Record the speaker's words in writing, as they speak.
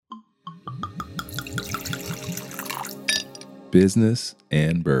Business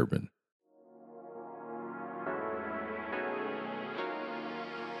and Bourbon.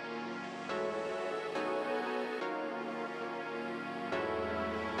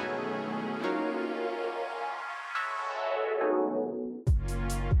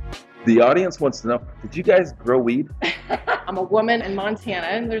 The audience wants to know, did you guys grow weed? I'm a woman in Montana,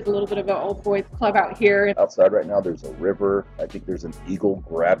 and there's a little bit of an old boys club out here. Outside right now, there's a river. I think there's an eagle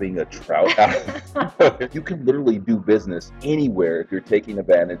grabbing a trout. You can literally do business anywhere if you're taking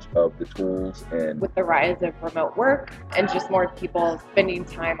advantage of the tools. And With the rise of remote work and just more people spending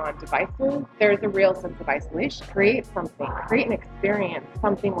time on devices, there's a real sense of isolation. Create something, create an experience,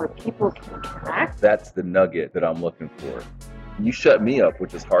 something where people can connect. That's the nugget that I'm looking for. You shut me up,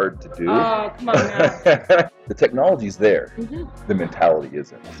 which is hard to do. Oh, come on now. The technology's there. Mm-hmm. The mentality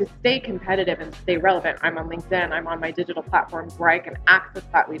isn't. To stay competitive and stay relevant, I'm on LinkedIn, I'm on my digital platforms where I can access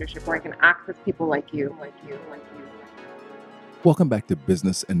that leadership, where I can access people like you. Welcome back to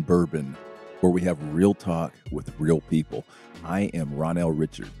Business and Bourbon, where we have real talk with real people. I am Ronell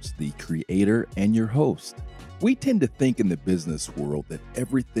Richards, the creator and your host. We tend to think in the business world that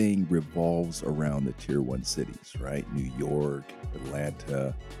everything revolves around the tier one cities, right? New York,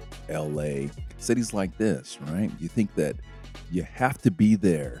 Atlanta, LA, cities like this, right? You think that you have to be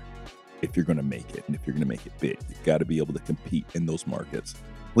there if you're going to make it. And if you're going to make it big, you've got to be able to compete in those markets.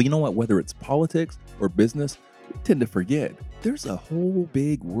 Well, you know what? Whether it's politics or business, we tend to forget there's a whole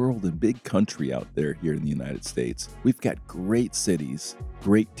big world and big country out there here in the United States. We've got great cities,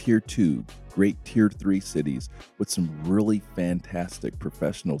 great tier 2, great tier 3 cities with some really fantastic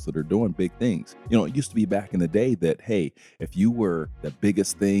professionals that are doing big things. You know, it used to be back in the day that, hey, if you were the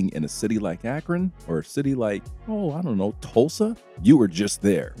biggest thing in a city like Akron or a city like, Tulsa, you were just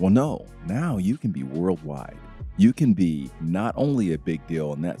there. Well, no, now you can be worldwide. You can be not only a big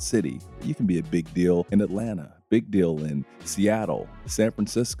deal in that city, but you can be a big deal in Atlanta, big deal in Seattle, San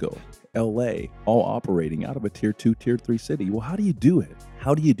Francisco, LA, all operating out of a tier 2, tier 3 city. Well, how do you do it?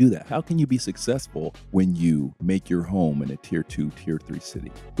 How do you do that? How can you be successful when you make your home in a tier 2, tier 3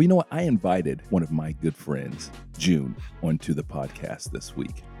 city? Well, you know what? I invited one of my good friends, June, onto the podcast this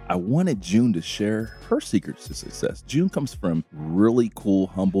week. I wanted June to share her secrets to success. June comes from really cool,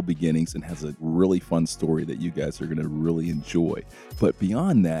 humble beginnings and has a really fun story that you guys are going to really enjoy. But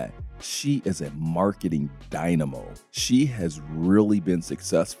beyond that, she is a marketing dynamo. She has really been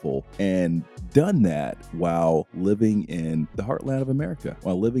successful and done that while living in the heartland of America,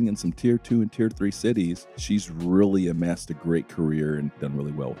 while living in some tier 2 and tier 3 cities. She's really amassed a great career and done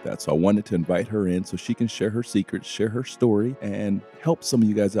really well with that. So I wanted to invite her in so she can share her secrets, share her story, and help some of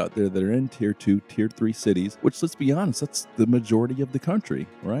you guys out there that are in tier 2, tier 3 cities, which, let's be honest, that's the majority of the country,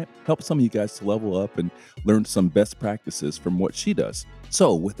 right? Help some of you guys to level up and learn some best practices from what she does.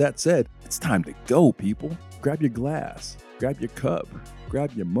 So with that said, it's time to go, people. Grab your glass, grab your cup,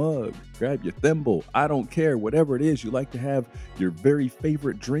 grab your mug, grab your thimble. I don't care, whatever it is you like to have your very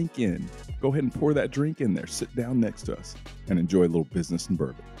favorite drink in. Go ahead and pour that drink in there. Sit down next to us and enjoy a little business and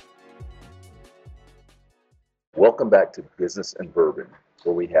bourbon. Welcome back to Business and Bourbon,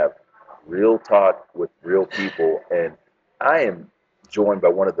 where we have real talk with real people. And I am joined by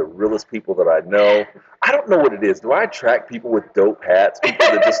one of the realest people that I know. I don't know what it is. Do I attract people with dope hats? People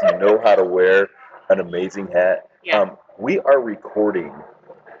that just know how to wear an amazing hat? Yeah. We are recording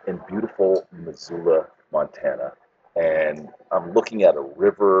in beautiful Missoula, Montana. And I'm looking at a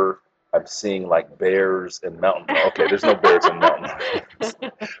river. I'm seeing like bears and mountain. Okay, there's no bears and mountain.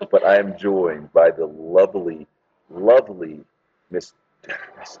 But I am joined by the lovely Miss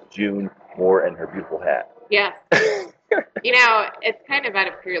June Moore and her beautiful hat. Yes. You know, it's kind of out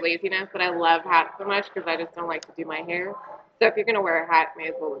of pure laziness, but I love hats so much because I just don't like to do my hair. So if you're going to wear a hat, may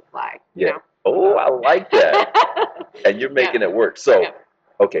as well look fly. Yeah. You know? Oh, I like that. And you're making it work. So,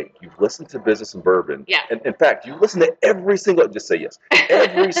 okay, you've listened to Business and Bourbon. Yeah. And in fact, you listen to every single, just say yes,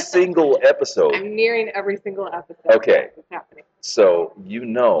 every single episode. I'm nearing every single episode. Okay. It's happening. So you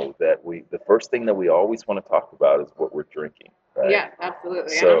know that the first thing that we always want to talk about is what we're drinking. Right? Yes,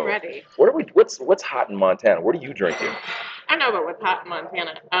 absolutely. So, I'm ready. What's hot in Montana? What are you drinking? I don't know about what's hot in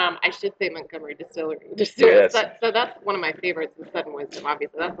Montana. I should say Montgomery Distillery. Yes. So that's one of my favorites, the Sudden Wisdom,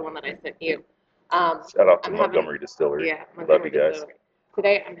 obviously. That's the one that I sent you. Shout out to Montgomery Distillery. Yeah, Love Montgomery you guys. Distillery.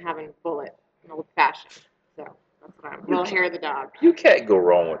 Today I'm having Bullet, an old fashioned. So that's what I'm. Little hair of the dog. You can't go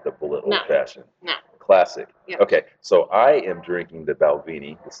wrong with the Bullet No. Old Fashioned. No. Classic. Yeah. Okay, so I am drinking the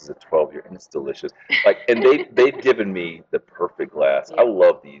Balvenie. This is a 12-year, and it's delicious. And they've given me the perfect glass. Yeah. I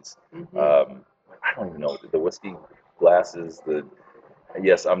love these. Mm-hmm. I don't even know the whiskey glasses.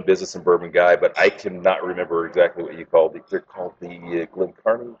 Yes, I'm business and bourbon guy, but I cannot remember exactly what you called it. They're called the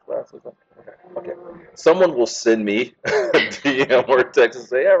Glencarny class or something. Okay. Someone will send me a DM or a text and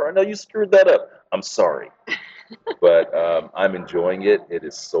say, "Yeah, I know you screwed that up." I'm sorry, but I'm enjoying it. It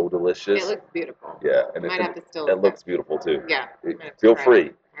is so It delicious. looks beautiful. Yeah, and Might have to still. it looks beautiful too. Yeah. Might have to Feel try free.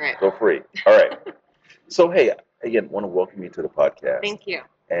 it. All right. Feel free. All right. So, hey, again, want to welcome you to the podcast. Thank you.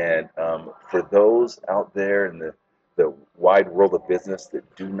 And for those out there in the wide world of business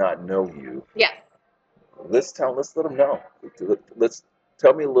that do not know you, Yes. let's let them know. Let's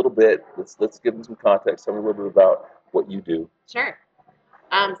tell me a little bit. Let's give them some context. Tell me a little bit about what you do. Sure.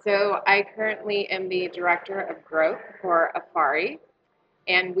 So I currently am the director of growth for Afari,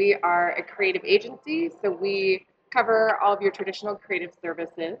 and we are a creative agency. So we cover all of your traditional creative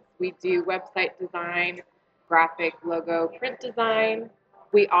services. We do website design, graphic, logo, print design.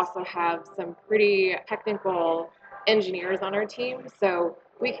 We also have some pretty technical engineers on our team, so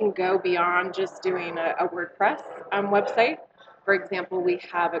we can go beyond just doing a WordPress website. For example, we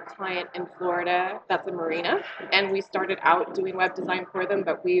have a client in Florida that's a marina, and we started out doing web design for them,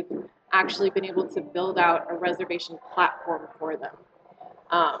 but we've actually been able to build out a reservation platform for them.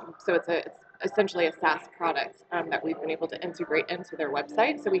 So it's essentially a SaaS product that we've been able to integrate into their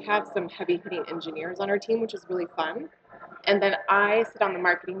website. So we have some heavy hitting engineers on our team, which is really fun. And then I sit on the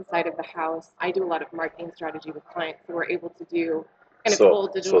marketing side of the house. I do a lot of marketing strategy with clients, so we're able to do kind of full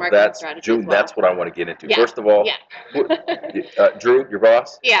digital marketing strategy June, as well. that's what I want to get into. Yeah. First of all, Drew, your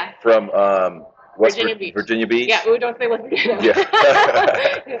boss? Yeah. From Virginia Beach? Yeah, ooh, don't say West Virginia.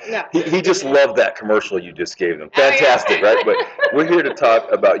 Yeah. No. He just loved that commercial you just gave him. Oh, yeah. Fantastic, right? But we're here to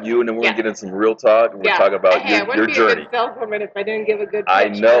talk about you, and then we're going to get into some real talk, and we're talking about Hey, I your wouldn't be journey. a good saleswoman if I didn't give a good I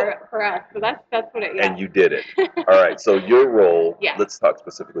pitch know. for us. So that's what it. Yeah. And you did it. All right. So your role. Yeah. Let's talk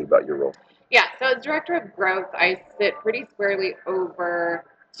specifically about your role. Yeah. So as director of growth, I sit pretty squarely over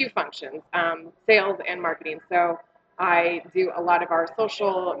two functions: sales and marketing. So I do a lot of our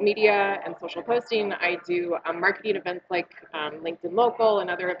social media and social posting. I do marketing events like LinkedIn Local and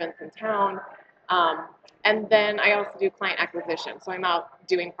other events in town. And then I also do client acquisition. So I'm out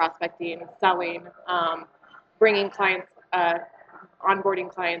doing prospecting, selling, bringing clients, onboarding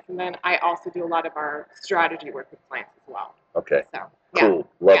clients, and then I also do a lot of our strategy work with clients as well. Okay. So cool.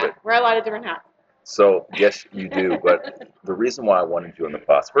 Love it. Wear a lot of different hats. So yes, you do. But the reason why I wanted you on the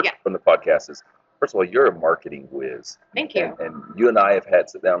podcast is, first of all, you're a marketing whiz. Thank you. And you and I have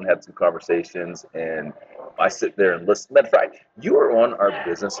sit down and had some conversations, and I sit there and listen. Matter of fact, you were on our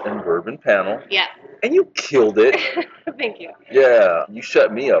business and bourbon panel. Yeah. And you killed it. Thank you. Yeah, you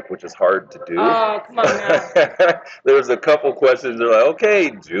shut me up, which is hard to do. Oh, come on now. There was a couple questions. They're like,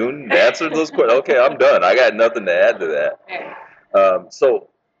 okay, June, answer those questions. Okay, I'm done. I got nothing to add to that. Okay. So,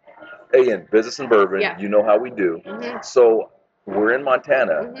 again, business and bourbon, Yeah. you know how we do. Mm-hmm. So, we're in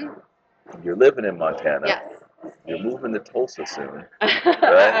Montana. Mm-hmm. You're living in Montana. Yes. You're moving to Tulsa soon.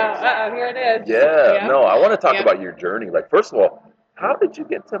 Right? Here it is. Yeah. No, I want to talk about your journey. Like, first of all, how did you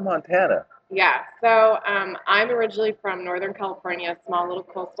get to Montana? Yeah, so I'm originally from Northern California, a small little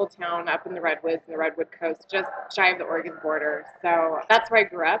coastal town up in the Redwoods, in the Redwood Coast, just shy of the Oregon border. So that's where I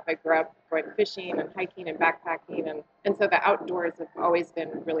grew up. I grew up going fishing and hiking and backpacking, and so the outdoors have always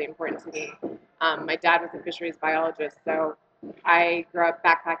been really important to me. My dad was a fisheries biologist, so I grew up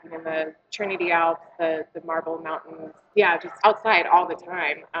backpacking in the Trinity Alps, the Marble Mountains, just outside all the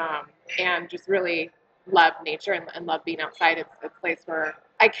time, and just really love nature and love being outside. It's a place where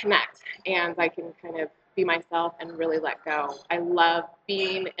I connect and I can kind of be myself and really let go. I love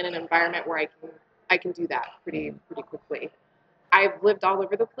being in an environment where I can do that pretty quickly. I've lived all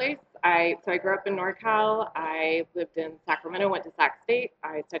over the place. I grew up in NorCal. I lived in Sacramento, went to Sac State.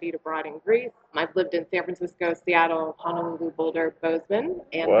 I studied abroad in Greece. I've lived in San Francisco, Seattle, Honolulu, Boulder, Bozeman,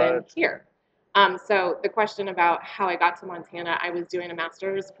 and then here. So the question about how I got to Montana, I was doing a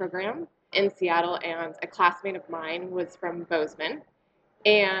master's program in Seattle, and a classmate of mine was from Bozeman.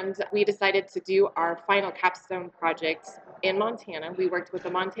 And we decided to do our final capstone project in Montana. We worked with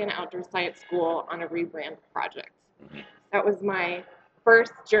the Montana Outdoor Science School on a rebrand project. That was my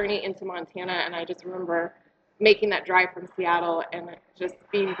first journey into Montana, and I just remember making that drive from Seattle and just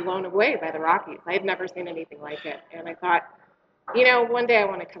being blown away by the Rockies. I had never seen anything like it, and I thought, one day I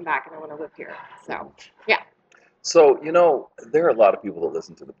want to come back and I want to live here. So, yeah. So, there are a lot of people that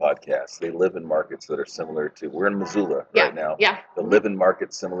listen to the podcast. They live in markets that are similar to, we're in Missoula right now. Yeah. They live in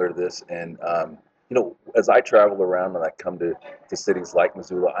markets similar to this. And, as I travel around and I come to cities like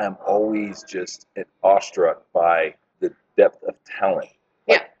Missoula, I am always just awestruck by the depth of talent.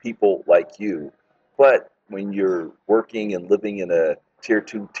 Like people like you. But when you're working and living in a tier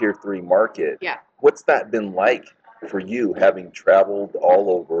 2, tier 3 market, what's that been like for you, having traveled all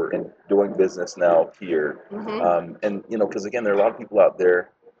over and doing business now here, and because again, there are a lot of people out there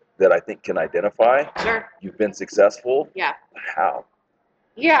that I think can identify. Sure. You've been successful. Yeah. How?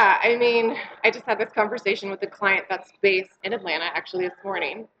 Yeah, I mean, I just had this conversation with a client that's based in Atlanta actually this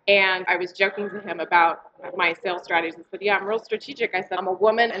morning. And I was joking to him about my sales strategies. I said, yeah, I'm real strategic. I said, I'm a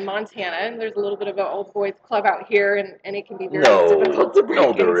woman in Montana, and there's a little bit of an old boys club out here, and it can be very difficult to break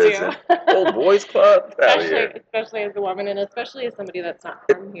No, there into. isn't. Old boys club? Get out of here. Especially as a woman, and especially as somebody that's not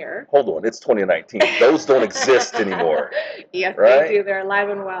from here. Hold on, it's 2019. Those don't exist anymore. Yes, right? They do. They're alive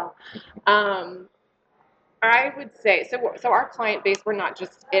and well. I would say so. Our client base, we're not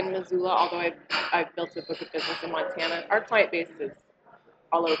just in Missoula, although I've built a book of business in Montana. Our client base is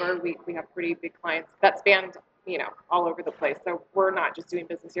all over. We have pretty big clients that span all over the place. So we're not just doing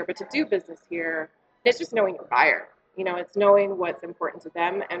business here, but to do business here, it's just knowing your buyer. It's knowing what's important to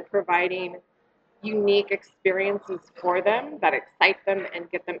them and providing unique experiences for them that excite them and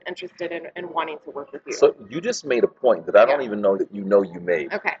get them interested in wanting to work with you. So you just made a point that I don't even know that you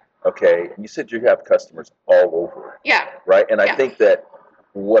made. Okay. Okay, you said you have customers all over. Yeah. Right, and I think that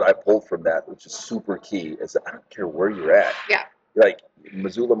what I pulled from that, which is super key, is that I don't care where you're at. Yeah. Like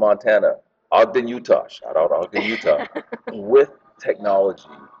Missoula, Montana, Ogden, Utah. Shout out Ogden, Utah. With technology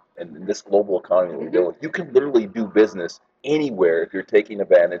and this global economy we're dealing with, you can literally do business anywhere if you're taking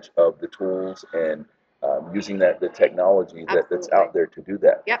advantage of the tools and using the technology that's out there to do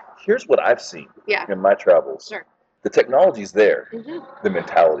that. Yep. Here's what I've seen in my travels. Sure. The technology's there. The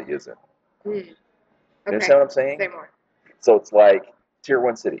mentality isn't. You understand what I'm saying? Say more. So it's like Tier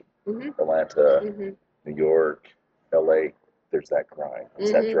 1 city, Atlanta, New York, LA. There's that grind,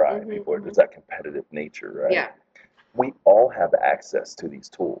 there's that drive, there's that competitive nature, right? Yeah. We all have access to these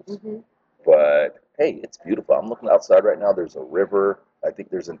tools, but hey, it's beautiful. I'm looking outside right now. There's a river. I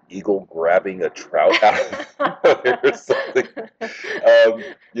think there's an eagle grabbing a trout out there or something.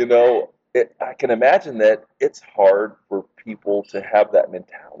 I can imagine that it's hard for people to have that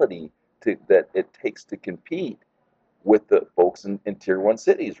mentality that it takes to compete with the folks in Tier 1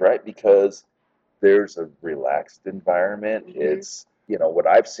 cities, right? Because there's a relaxed environment. It's, what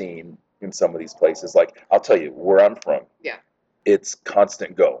I've seen in some of these places, like I'll tell you where I'm from. Yeah. It's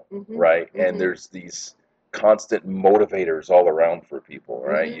constant go, right? And there's these constant motivators all around for people,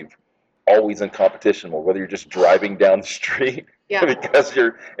 right? You've always in competition, whether you're just driving down the street because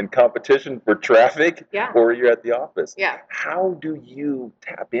you're in competition for traffic or you're at the office. Yeah. How do you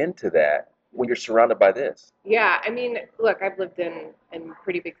tap into that when you're surrounded by this? Yeah, I mean, look, I've lived in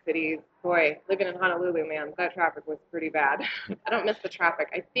pretty big cities. Boy, living in Honolulu, man, that traffic was pretty bad. I don't miss the traffic.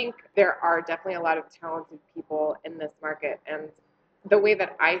 I think there are definitely a lot of talented people in this market. And the way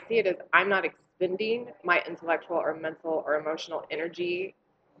that I see it is I'm not expending my intellectual or mental or emotional energy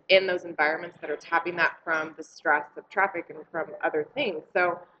in those environments that are tapping that from the stress of traffic and from other things.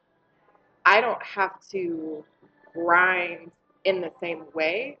 So I don't have to grind in the same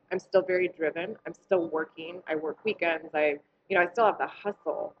way. I'm still very driven. I'm still working. I work weekends. I still have the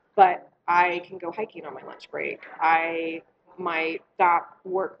hustle, but I can go hiking on my lunch break. I might stop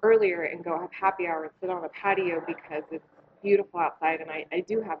work earlier and go have happy hour and sit on a patio because it's beautiful outside and I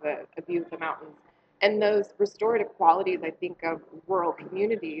do have a view of the mountains. And those restorative qualities, I think, of rural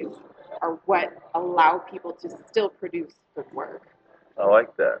communities are what allow people to still produce good work. I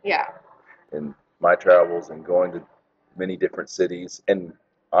like that. Yeah. In my travels and going to many different cities, and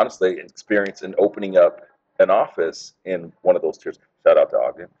honestly, experience in opening up an office in one of those tiers. Shout out to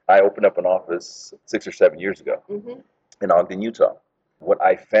Ogden. I opened up an office 6 or 7 years ago in Ogden, Utah. What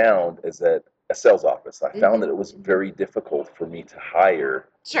I found is that a sales office, I found that it was very difficult for me to hire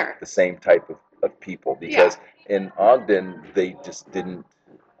the same type of people because in Ogden, they just didn't,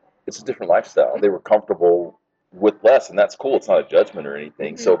 it's a different lifestyle. They were comfortable with less, and that's cool. It's not a judgment or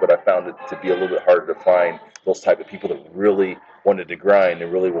anything. So, but I found it to be a little bit harder to find those type of people that really wanted to grind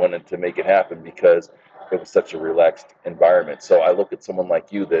and really wanted to make it happen because it was such a relaxed environment. So I look at someone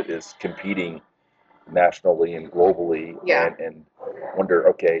like you that is competing nationally and globally and wonder,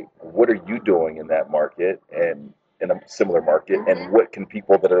 okay, what are you doing in that market and in a similar market and what can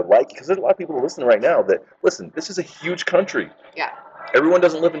people that are like, because there's a lot of people listening right now that, listen, this is a huge country. Yeah. Everyone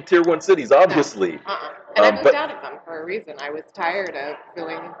doesn't live in Tier 1 cities, obviously. No. And I moved out of them for a reason. I was tired of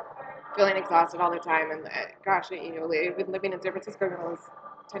feeling exhausted all the time. And gosh, I've been living in San Francisco when I was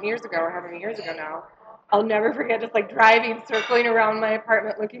 10 years ago or how many years ago now. I'll never forget just like driving, circling around my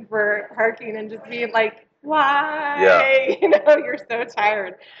apartment looking for parking and just being like, why? Yeah. You're so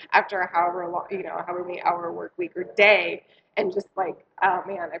tired after however long, however many hour work week or day. and just like, oh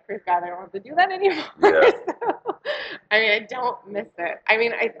man, I praise God I don't have to do that anymore. Yeah. So, I mean, I don't miss it. I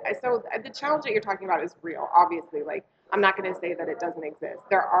mean, so the challenge that you're talking about is real, obviously. Like, I'm not going to say that it doesn't exist.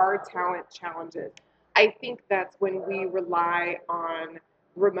 There are talent challenges. I think that's when we rely on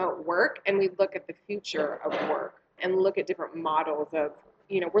remote work and we look at the future of work and look at different models of,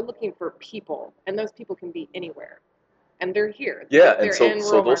 we're looking for people, and those people can be anywhere, and they're here. Yeah, and They're so in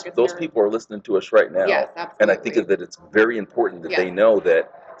so rural those markets. those people are listening to us right Yes, now, and I think absolutely. that it's very important that they Yes. know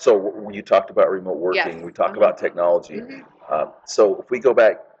that. So you talked about remote working, Yes. we talk about technology. Mhm. So if we go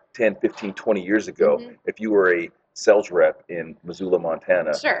back 10, 15, 20 years ago, Mhm. if you were a sales rep in Missoula,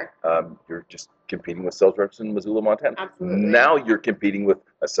 Montana, Sure. you're just competing with sales reps in Missoula, Montana. Absolutely. Now you're competing with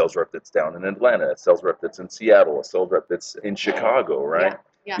a sales rep that's down in Atlanta, a sales rep that's in Seattle, a sales rep that's in Chicago, right? Yeah.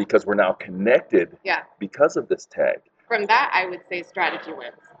 Yeah. Because we're now connected Yeah. because of this tech. From that, I would say strategy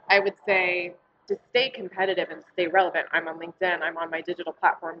wins. I would say to stay competitive and stay relevant, I'm on LinkedIn, I'm on my digital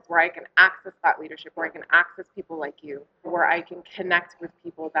platforms where I can access that leadership, where I can access people like you, where I can connect with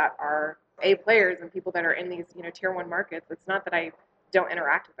people that are A players and people that are in these, tier one markets. It's not that I don't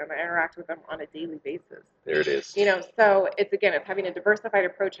interact with them. I interact with them on a daily basis. There it is. So it's having a diversified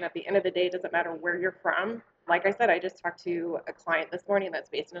approach, and at the end of the day, it doesn't matter where you're from. Like I said, I just talked to a client this morning that's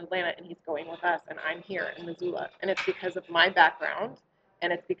based in Atlanta, and he's going with us, and I'm here in Missoula. And it's because of my background,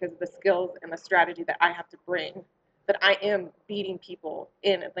 and it's because of the skills and the strategy that I have to bring that I am beating people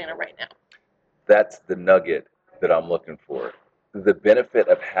in Atlanta right now. That's the nugget that I'm looking for. The benefit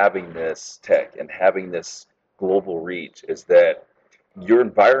of having this tech and having this global reach is that your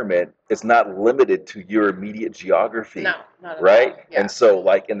environment is not limited to your immediate geography, No, not at right? all. Yeah. And so,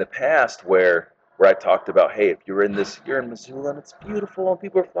 like in the past, where I talked about, hey, if you're in Missoula and it's beautiful and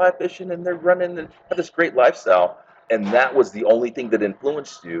people are fly fishing and they're running and have this great lifestyle, and that was the only thing that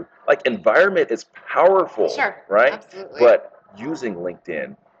influenced you. Like environment is powerful, Sure. right? Absolutely. But using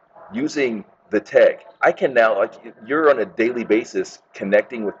LinkedIn, using the tech, I can now, like, you're on a daily basis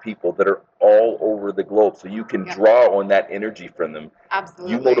connecting with people that are all over the globe, so you can Yep. draw on that energy from them.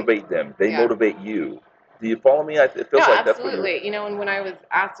 Absolutely. You motivate them, they Yeah. motivate you. Do you follow me? It feels No, like that's what you're. absolutely. And when I was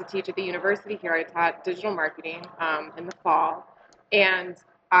asked to teach at the university here, I taught digital marketing in the fall, and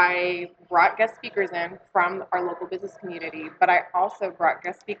I brought guest speakers in from our local business community, but I also brought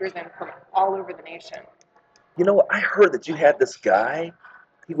guest speakers in from all over the nation. You know, I heard that you had this guy.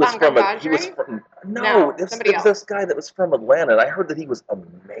 He was from No, somebody else. this guy that was from Atlanta, and I heard that he was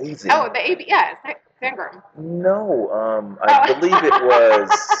amazing. Oh, the AB, yeah, Sangram. No, I believe it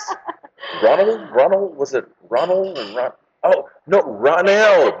was Ronald. Ronald, was it Ronald? Oh no,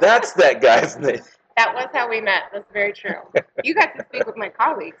 Ronell. That's that guy's name. That was how we met. That's very true. You got to speak with my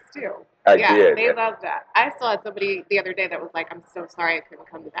colleagues too. I Yeah, did. they loved that. I still had somebody the other day that was like, "I'm so sorry I couldn't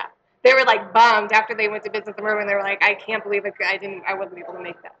come to that." They were like bummed after they went to Business and Urban. They were like, "I can't believe it. I wasn't able to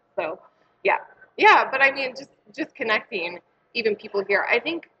make that." So, yeah. But I mean, just connecting even people here. I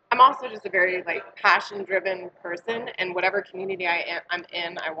think I'm also just a very like passion-driven person, and whatever community I'm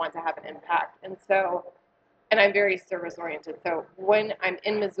in, I want to have an impact. And I'm very service oriented. So when I'm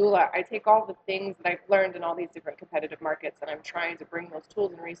in Missoula, I take all the things that I've learned in all these different competitive markets, and I'm trying to bring those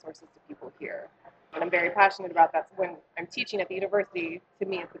tools and resources to people here. And I'm very passionate about that. So when I'm teaching at the university, to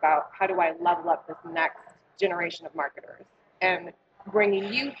me, it's about how do I level up this next generation of marketers. And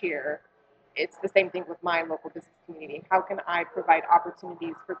bringing you here, it's the same thing with my local business community. How can I provide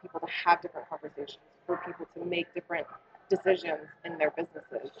opportunities for people to have different conversations, for people to make different decisions in their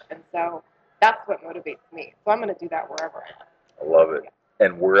businesses? And so that's what motivates me. So I'm going to do that wherever I am. I love it.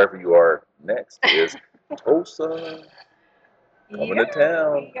 And wherever you are next is Tulsa. Coming to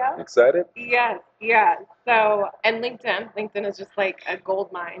town. Yeah. Excited? Yes, yeah. So, and LinkedIn is just like a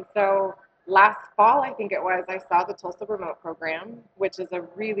gold mine. So last fall, I think it was, I saw the Tulsa Remote Program, which is a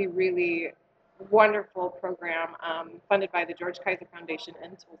really, really wonderful program funded by the George Kaiser Foundation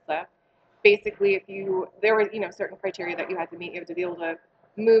in Tulsa. Basically, there were, certain criteria that you had to meet. You had to be able to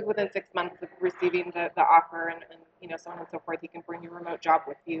move within 6 months of receiving the offer and so on and so forth. You can bring your remote job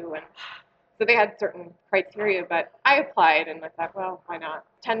with you. And so they had certain criteria, but I applied and I thought, well, why not?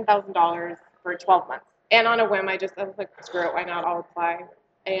 $10,000 for 12 months. And on a whim, I was like, screw it, why not? I'll apply.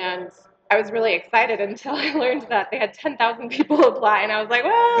 And I was really excited until I learned that they had 10,000 people apply. And I was like,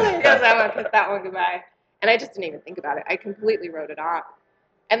 well, I guess I'm going to kiss that one goodbye. And I just didn't even think about it. I completely wrote it off.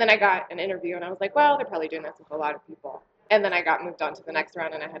 And then I got an interview and I was like, well, they're probably doing this with a lot of people. And then I got moved on to the next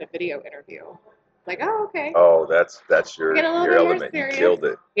round and I had a video interview. Like, oh, okay. Oh, that's your Get a little bit more element. You serious. killed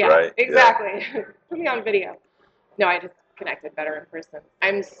it, Yeah, right? exactly. Put me on video. No, I just connected better in person.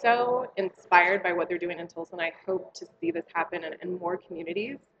 I'm so inspired by what they're doing in Tulsa, and I hope to see this happen in more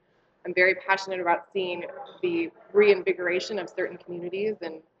communities. I'm very passionate about seeing the reinvigoration of certain communities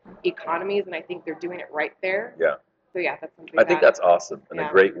and economies, and I think they're doing it right there. Yeah. So yeah, that's something I think that, that's awesome and a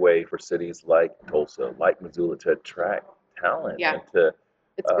yeah. great way for cities like Tulsa, like Missoula, to attract talent Yeah. and to.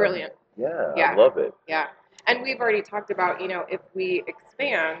 It's brilliant. Yeah, Yeah. I love it. Yeah. And we've already talked about, if we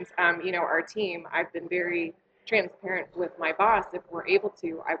expand, our team, I've been very transparent with my boss. If we're able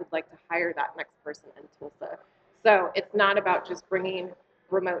to, I would like to hire that next person in Tulsa. So it's not about just bringing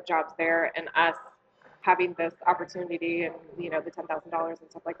remote jobs there and us having this opportunity and, the $10,000 and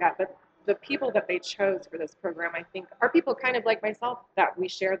stuff like that. But the people that they chose for this program, I think, are people kind of like myself that we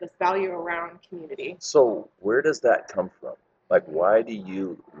share this value around community. So where does that come from? Like, why do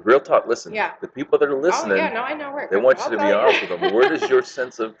you, real talk, listen, Yeah. the people that are listening, Oh, yeah, no, I know where it they comes want from. you to I'll be tell honest with them. Where does your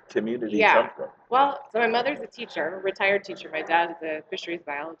sense of community Yeah. come from? Well, so my mother's a teacher, a retired teacher. My dad is a fisheries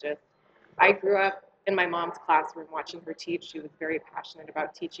biologist. I grew up in my mom's classroom watching her teach. She was very passionate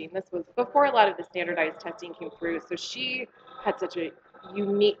about teaching. This was before a lot of the standardized testing came through. So she had such a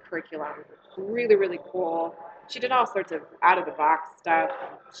unique curriculum, really, really cool. She did all sorts of out-of-the-box stuff.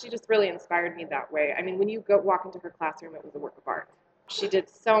 She just really inspired me that way. I mean, when you go walk into her classroom, it was a work of art. She did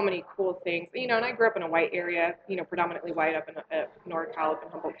so many cool things. And I grew up in a white area, predominantly white up in NorCal, up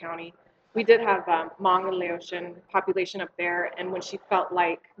in Humboldt County. We did have Hmong and Laotian population up there, and when she felt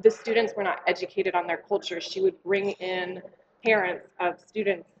like the students were not educated on their culture, she would bring in parents of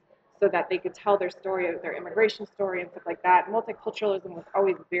students so that they could tell their story, their immigration story and stuff like that. Multiculturalism was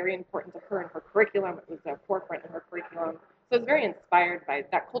always very important to her in her curriculum. It was a forefront in her curriculum. So I was very inspired by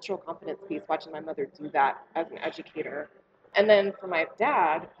that cultural competence piece, watching my mother do that as an educator. And then for my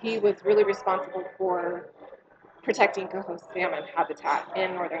dad, he was really responsible for protecting coho salmon habitat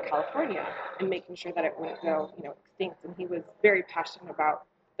in Northern California and making sure that it wouldn't go, extinct. And he was very passionate about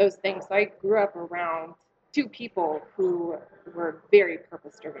those things. So I grew up around two people who were very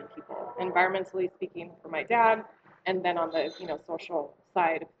purpose-driven people, environmentally speaking for my dad, and then on the, social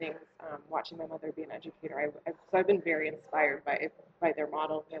side of things, watching my mother be an educator. So I've been very inspired by their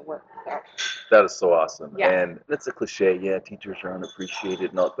model and their work. So That is so awesome. Yeah. And it's a cliche, yeah, teachers are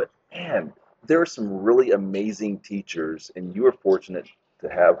unappreciated and all, but man, there are some really amazing teachers, and you are fortunate to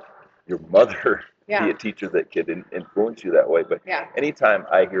have your mother Yeah. be a teacher that could influence you that way. But yeah, anytime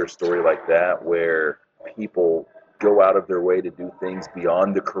I hear a story like that where people go out of their way to do things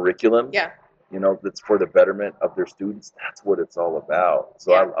beyond the curriculum, yeah, that's for the betterment of their students, that's what it's all about.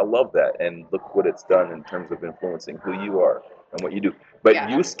 So Yeah. I love that. And look what it's done in terms of influencing who you are and what you do. But Yeah.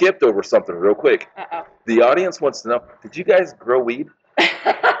 you skipped over something real quick. uh-oh. The audience wants to know, did you guys grow weed?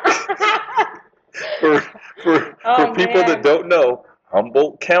 For Oh, people that man. don't know,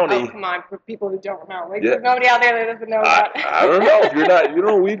 Humboldt County. Oh, come on, for people who don't know. Like, Yeah. there's nobody out there that doesn't know that. I don't know if you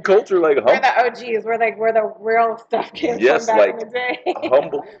know weed culture like We're the OGs. We're like, where the real stuff came Yes, from back like in the day.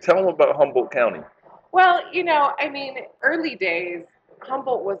 Humboldt. Tell them about Humboldt County. Well, early days,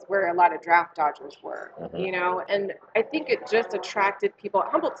 Humboldt was where a lot of draft dodgers were, Mhm. and I think it just attracted people.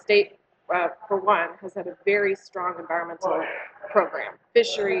 Humboldt State, for one, has had a very strong environmental program,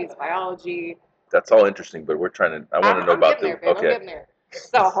 fisheries, biology. That's all interesting, but I want to know I'm about getting there, the. babe. I'm Okay. getting there.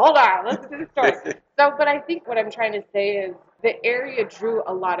 So hold on, let's do the story. But I think what I'm trying to say is the area drew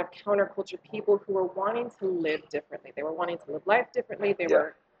a lot of counterculture people who were wanting to live differently. They were wanting to live life differently. They Yeah.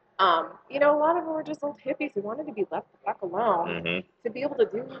 were, a lot of them were just old hippies who wanted to be left the fuck alone hmm to be able to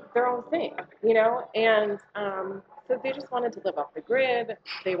do their own thing, and so they just wanted to live off the grid.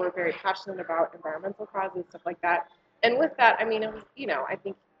 They were very passionate about environmental causes, stuff like that. And with that, it was, I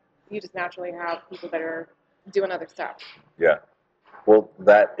think you just naturally have people that are doing other stuff. Yeah. Well,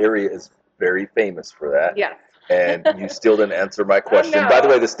 that area is very famous for that. Yes. And you still didn't answer my question. no. By the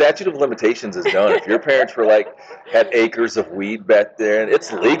way, the statute of limitations is done. If your parents had acres of weed back there, and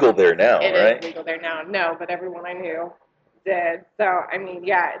it's legal there now, It right? is legal there now. No, but everyone I knew did. So,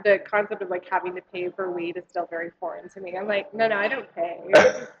 yeah, the concept of having to pay for weed is still very foreign to me. I'm like, no, I don't pay.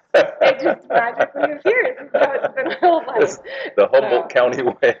 It just magically appears. It's been my whole life. It's the Humboldt County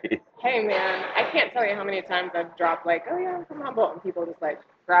way. Hey, man, I can't tell you how many times I've dropped oh, yeah, I'm from Humboldt, and people just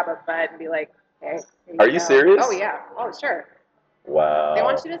grab a bud and be like, hey. Are you serious? Oh, yeah. Oh, sure. Wow. They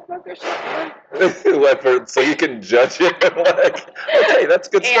want you to smoke their shit, man. So you can judge it. Okay, that's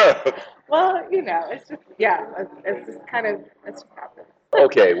good stuff. Well, it's just, it's just kind of, it's just happened.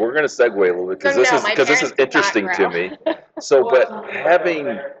 Okay, we're going to segue a little bit because this is interesting to me. So, but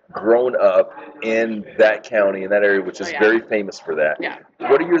having grown up in that county, in that area, which is very famous for that,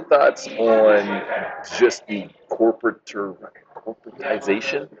 what are your thoughts on just the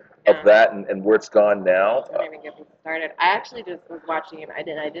corporatization of that and where it's gone now? Don't even get me started. I actually just was watching, I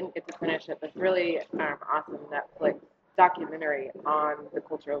didn't get to finish it, this really awesome Netflix documentary on the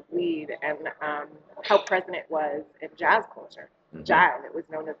culture of weed and how present it was in jazz culture. Jive, it was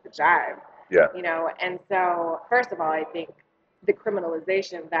known as the jive. Yeah. You know, and so first of all, I think the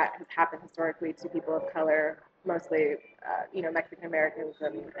criminalization that has happened historically to people of color, mostly, you know, Mexican Americans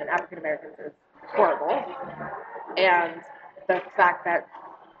and African Americans, is horrible. And the fact that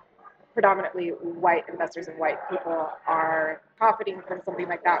predominantly white investors and white people are profiting from something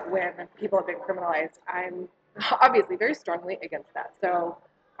like that when people have been criminalized, I'm obviously very strongly against that. So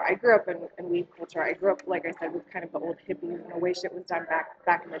I grew up in weed culture. I grew up, like I said, with kind of the old hippies and the way shit was done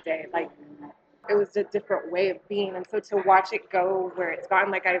back in the day. Like, it was a different way of being. And so to watch it go where it's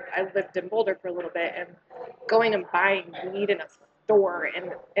gone, like I lived in Boulder for a little bit, and going and buying weed in a store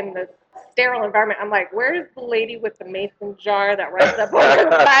in the sterile environment, I'm like, where's the lady with the mason jar that rides up on her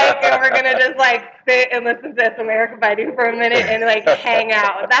bike and we're gonna just like sit and listen to some Erykah Badu for a minute and like hang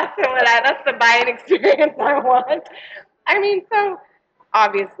out? That's the buying experience I want. I mean, so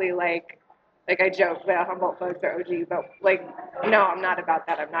obviously, like I joke that Humboldt folks are OG, but like, no, I'm not about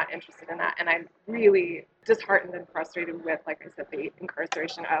that. I'm not interested in that. And I'm really disheartened and frustrated with, like I said, the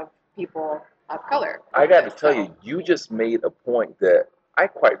incarceration of people of color. I got to tell you, you just made a point that I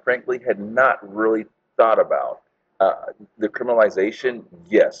quite frankly had not really thought about. The criminalization,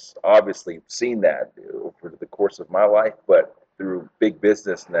 yes, obviously seen that over the course of my life, but through big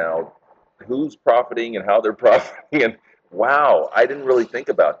business now, who's profiting and how they're profiting, and wow, I didn't really think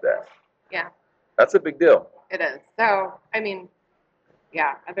about that. Yeah. That's a big deal. It is. So, I mean,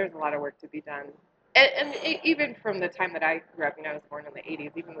 yeah, there's a lot of work to be done. And even from the time that I grew up, you know, I was born in the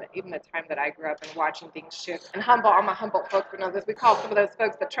 80s, even the time that I grew up and watching things shift. And Humboldt, all my Humboldt folks would know this, we call some of those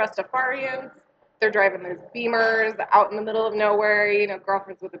folks the Trustafarians. They're driving those Beamers out in the middle of nowhere, you know,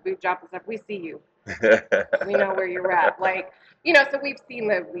 girlfriends with a boob job and stuff. We see you. We know where you're at. Like, you know, so we've seen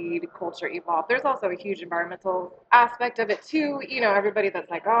the weed culture evolve. There's also a huge environmental aspect of it too. You know, everybody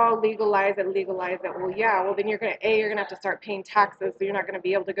that's like, oh, legalize it. Well, yeah, well then you're gonna have to start paying taxes, so you're not gonna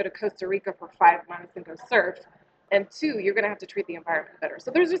be able to go to Costa Rica for 5 months and go surf. And 2, you're gonna have to treat the environment better.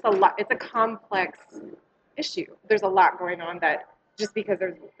 So there's just a lot. It's a complex issue. There's a lot going on that just because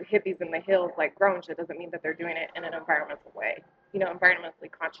there's hippies in the hills like growing shit doesn't mean that they're doing it in an environmental way. You know,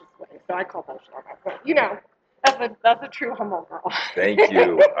 environmentally conscious way. So I call bullshit on that. But you know, that's a true Humboldt girl. Thank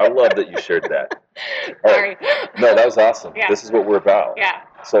you. I love that you shared that. Sorry. No, that was awesome. Yeah. This is what we're about. Yeah.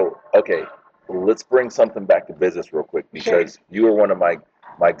 So, okay, let's bring something back to business real quick, because you are one of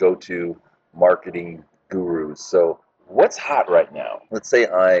my go-to marketing gurus. So, what's hot right now? Let's say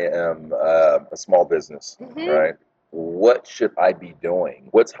I am a small business, right? What should I be doing?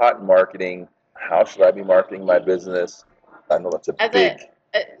 What's hot in marketing? How should I be marketing my business? I know that's a big.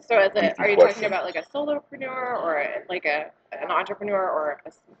 Are you talking about like a solopreneur or an entrepreneur or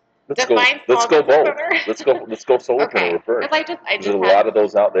a Let's go bold. Let's go solopreneur okay. first. I just There's a lot of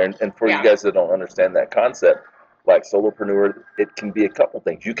those out there, and for you guys that don't understand that concept, like solopreneur, it can be a couple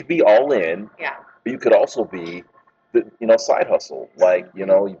things. You could be all in. Yeah. But you could also be, side hustle. Like, you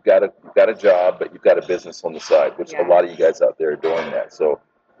know, you've got a job, but you've got a business on the side, which a lot of you guys out there are doing that. So,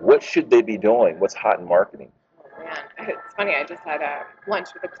 what should they be doing? What's hot in marketing? Man, it's funny. I just had a lunch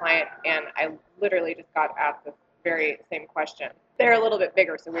with a client, and I literally just got asked the very same question. They're a little bit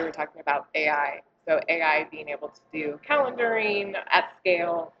bigger, so we were talking about AI. So AI being able to do calendaring at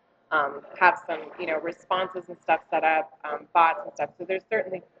scale, have some, responses and stuff set up, bots and stuff. So there's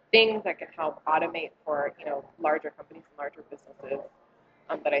certainly things that can help automate for, larger companies and larger businesses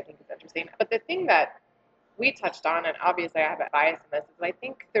that I think is interesting. But the thing that we touched on, and obviously I have a bias in this, is I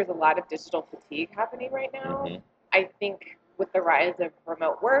think there's a lot of digital fatigue happening right now. Mm-hmm. I think with the rise of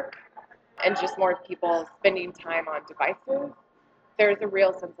remote work and just more people spending time on devices, there's a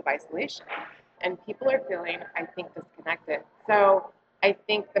real sense of isolation. And people are feeling, I think, disconnected. So I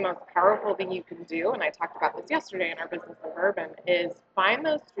think the most powerful thing you can do, and I talked about this yesterday in our Business in Bourbon, is find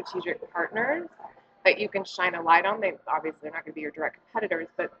those strategic partners that you can shine a light on. They obviously are not going to be your direct competitors,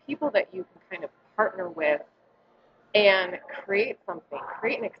 but people that you can kind of partner with and create something,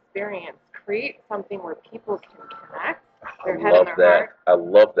 create an experience, create something where people can connect their head and their heart. I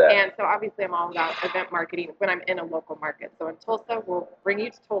love that. And so obviously I'm all about event marketing when I'm in a local market. So in Tulsa, we'll bring you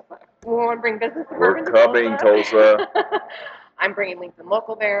to Tulsa. We want to bring Business in Bourbon to Tulsa. We're coming, Tulsa. I'm bringing LinkedIn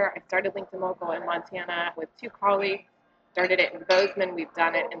Local there. I started LinkedIn Local in Montana with 2 colleagues. Started it in Bozeman. We've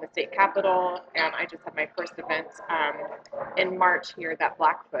done it in the state capitol. And I just had my first event in March here that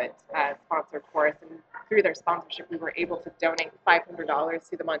Blackfoot sponsored for us. And through their sponsorship, we were able to donate $500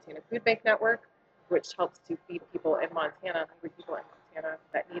 to the Montana Food Bank Network, which helps to feed people in Montana, hungry people in Montana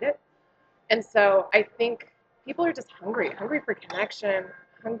that need it. And so I think people are just hungry for connection,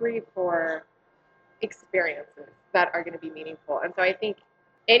 hungry for experiences. that are going to be meaningful. And so I think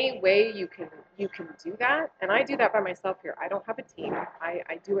any way you can do that, and I do that by myself here. I don't have a team.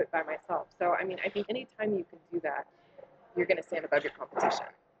 I do it by myself. So I mean, I think anytime you can do that, you're going to stand above your competition.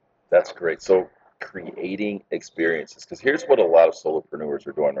 That's great. So creating experiences, because here's what a lot of solopreneurs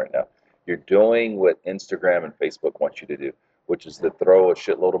are doing right now. You're doing what Instagram and Facebook want you to do, which is to throw a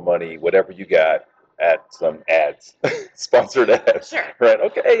shitload of money, whatever you got, at some ads, sponsored ads. Sure. Right?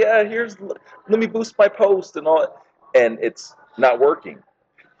 Okay, let me boost my post and all, and it's not working.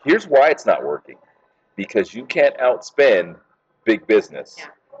 Here's why it's not working. Because you can't outspend big business.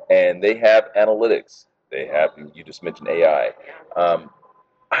 Yeah. And they have analytics. They have, you just mentioned AI.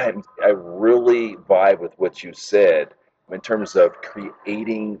 I really vibe with what you said in terms of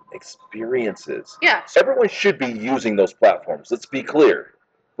creating experiences. Yeah. Everyone should be using those platforms. Let's be clear.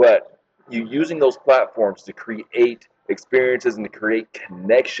 But you using those platforms to create experiences and to create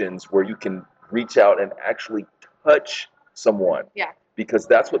connections where you can reach out and actually touch someone. Yeah. Because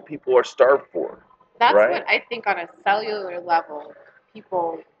that's what people are starved for. That's right? what I think on a cellular level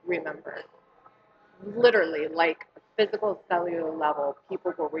people remember. Literally, like a physical cellular level,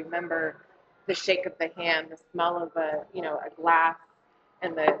 people will remember the shake of the hand, the smell of a glass,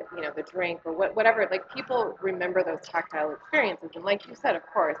 and the drink or whatever. Like people remember those tactile experiences. And like you said, of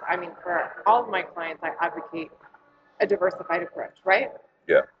course, I mean, for all of my clients, I advocate a diversified approach, right?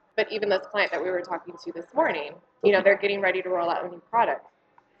 Yeah. But even this client that we were talking to this morning, they're getting ready to roll out a new product.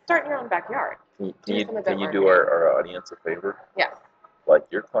 Start in your own backyard. Can you do our audience a favor? Yes. Like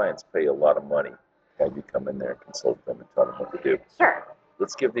your clients pay a lot of money. Have you come in there and consult them and tell them what to do? Sure.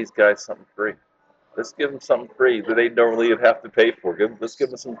 Let's give these guys something free. Let's give them something free that they normally would have to pay for. Let's give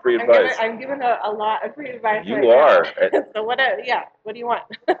them some free advice. I'm giving a lot of free advice. You are. So what do you want?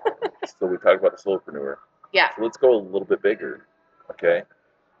 So we talked about the solopreneur. Yeah. So let's go a little bit bigger. Okay.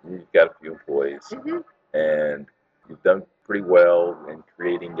 You've got a few employees, and you've done pretty well in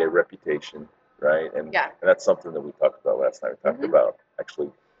creating a reputation, right? And that's something that we talked about last night. We talked about actually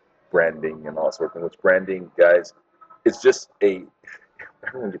branding and all sorts of things. Which branding, guys, is just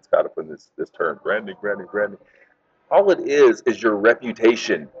everyone gets caught up in this term, branding. All it is your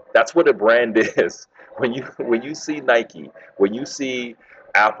reputation. That's what a brand is. When you see Nike, when you see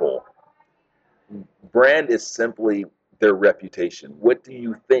Apple, brand is simply their reputation. What do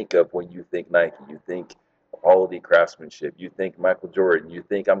you think of when you think Nike? You think quality craftsmanship. You think Michael Jordan. You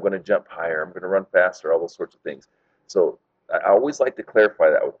think I'm going to jump higher. I'm going to run faster. All those sorts of things. So I always like to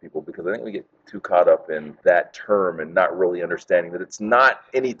clarify that with people because I think we get too caught up in that term and not really understanding that it's not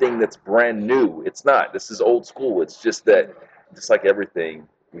anything that's brand new. It's not. This is old school. It's just that, just like everything,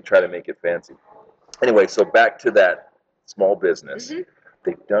 we try to make it fancy. Anyway, so back to that small business.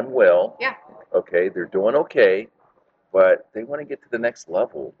 They've done well. Yeah. Okay, they're doing okay, but they want to get to the next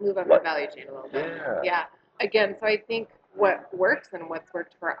level. Move up the value chain a little bit. Yeah. Again, so I think what works and what's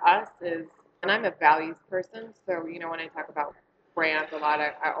worked for us is, and I'm a values person, so when I talk about brands a lot,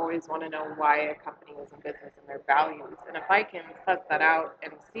 I always want to know why a company is in business and their values. And if I can suss that out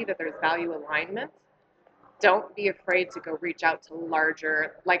and see that there's value alignment, don't be afraid to go reach out to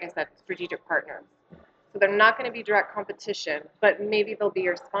larger, like I said, strategic partners. So they're not going to be direct competition, but maybe they'll be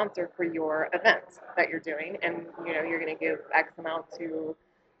your sponsor for your events that you're doing, and you're going to give X amount to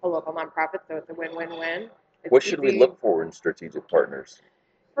a local nonprofit, so it's a win-win-win. What should we look for in strategic partners?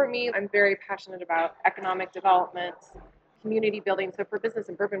 For me, I'm very passionate about economic development, community building. So for Business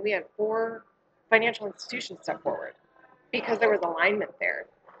in Bourbon, we had 4 financial institutions step forward because there was alignment there.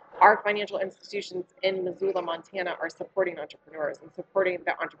 Our financial institutions in Missoula, Montana are supporting entrepreneurs and supporting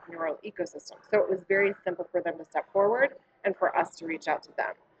the entrepreneurial ecosystem. So it was very simple for them to step forward and for us to reach out to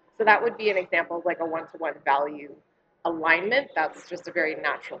them. So that would be an example of like a one-to-one value alignment. That's just a very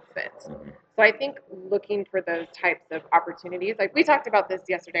natural fit. So I think looking for those types of opportunities, like we talked about this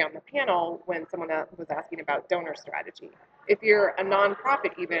yesterday on the panel when someone was asking about donor strategy. If you're a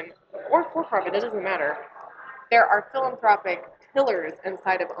nonprofit even, or for-profit, it doesn't matter, there are philanthropic pillars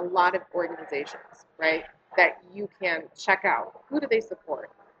inside of a lot of organizations, right, that you can check out. Who do they support?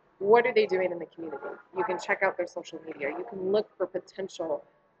 What are they doing in the community? You can check out their social media. You can look for potential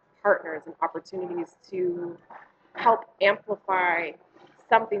partners and opportunities to help amplify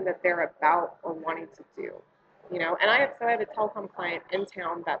something that they're about or wanting to do. And I had a telecom client in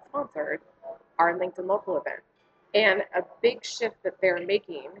town that sponsored our LinkedIn local event. And a big shift that they're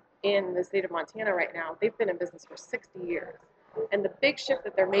making in the state of Montana right now, they've been in business for 60 years. And the big shift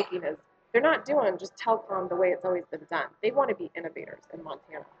that they're making is they're not doing just telecom the way it's always been done. They want to be innovators in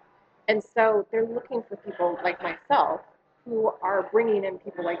Montana. And so they're looking for people like myself who are bringing in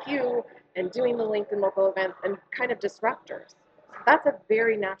people like you and doing the LinkedIn local events and kind of disruptors. That's a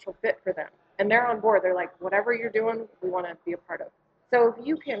very natural fit for them. and they're on board. They're like, whatever you're doing, we want to be a part of. So if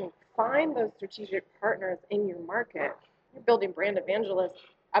you can find those strategic partners in your market, you're building brand evangelists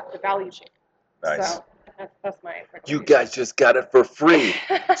up the value chain. Nice. So that's my You guys just got it for free.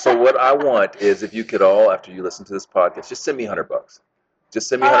 So what I want is if you could all, after you listen to this podcast, just send me $100. Just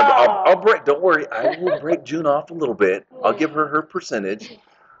send me $100. I'll break. Don't worry. I will break June off a little bit. I'll give her percentage.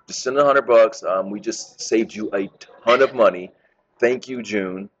 Just send $100. We just saved you a ton of money. Thank you,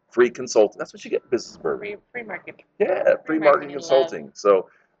 June. Free consulting. That's what you get in Business and Bourbon. Free marketing. Yeah, free marketing consulting. So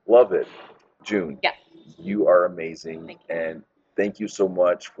love it. June. Yes. You are amazing. Thank you. And thank you so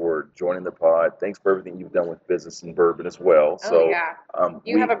much for joining the pod. Thanks for everything you've done with Business and Bourbon as well. Oh, yeah.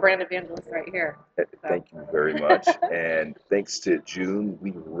 You have a brand evangelist right here. So. Thank you very much. And thanks to June,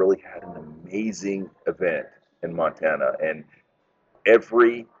 we really had an amazing event in Montana. And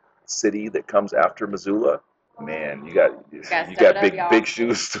every city that comes after Missoula, man, you got big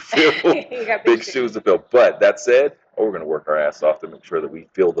shoes to fill. You got big shoes to fill. But that said, we're going to work our ass off to make sure that we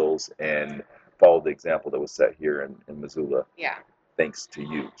fill those and follow the example that was set here in Missoula. Yeah. Thanks to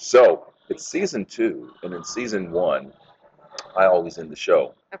you. So it's season 2, and in season 1, I always end the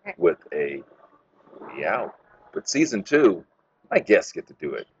show with a we out. But season 2, my guests get to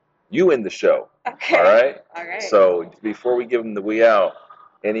do it. You end the show. Okay. All right. All right. So before we give them the we out,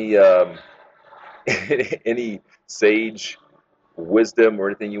 any any sage wisdom or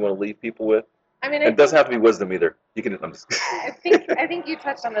anything you want to leave people with? I mean, it doesn't have to be wisdom either. You can. I'm just... I think you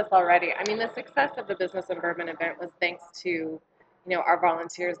touched on this already. I mean, the success of the Business and Bourbon event was thanks to, our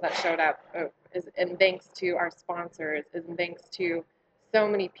volunteers that showed up, and thanks to our sponsors, and thanks to so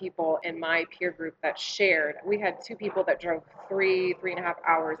many people in my peer group that shared. We had 2 people that drove 3.5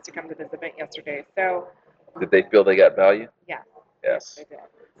 hours to come to this event yesterday. So, did they feel they got value? Yeah. Yes. They did.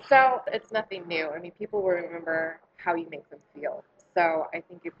 So it's nothing new. I mean, people will remember how you make them feel. So I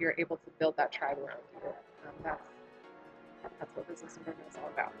think if you're able to build that tribe around you, that's what Business and Bourbon is all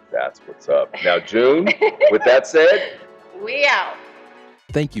about. That's what's up. Now, June, with that said, we out.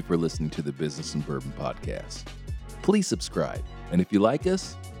 Thank you for listening to the Business and Bourbon podcast. Please subscribe. And if you like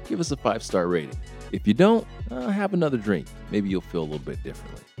us, give us a 5-star rating. If you don't, have another drink. Maybe you'll feel a little bit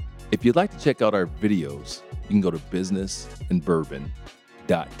differently. If you'd like to check out our videos, you can go to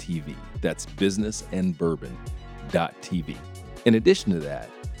businessandbourbon.tv. That's businessandbourbon.tv. In addition to that,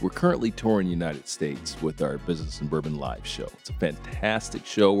 we're currently touring the United States with our Business and Bourbon live show. It's a fantastic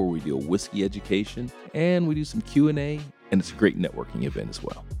show where we do whiskey education and we do some Q&A, and it's a great networking event as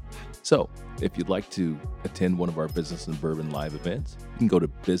well. So if you'd like to attend one of our Business and Bourbon live events, you can go to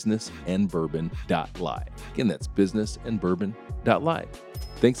businessandbourbon.live. Again, that's businessandbourbon.live.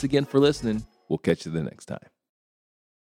 Thanks again for listening. We'll catch you the next time.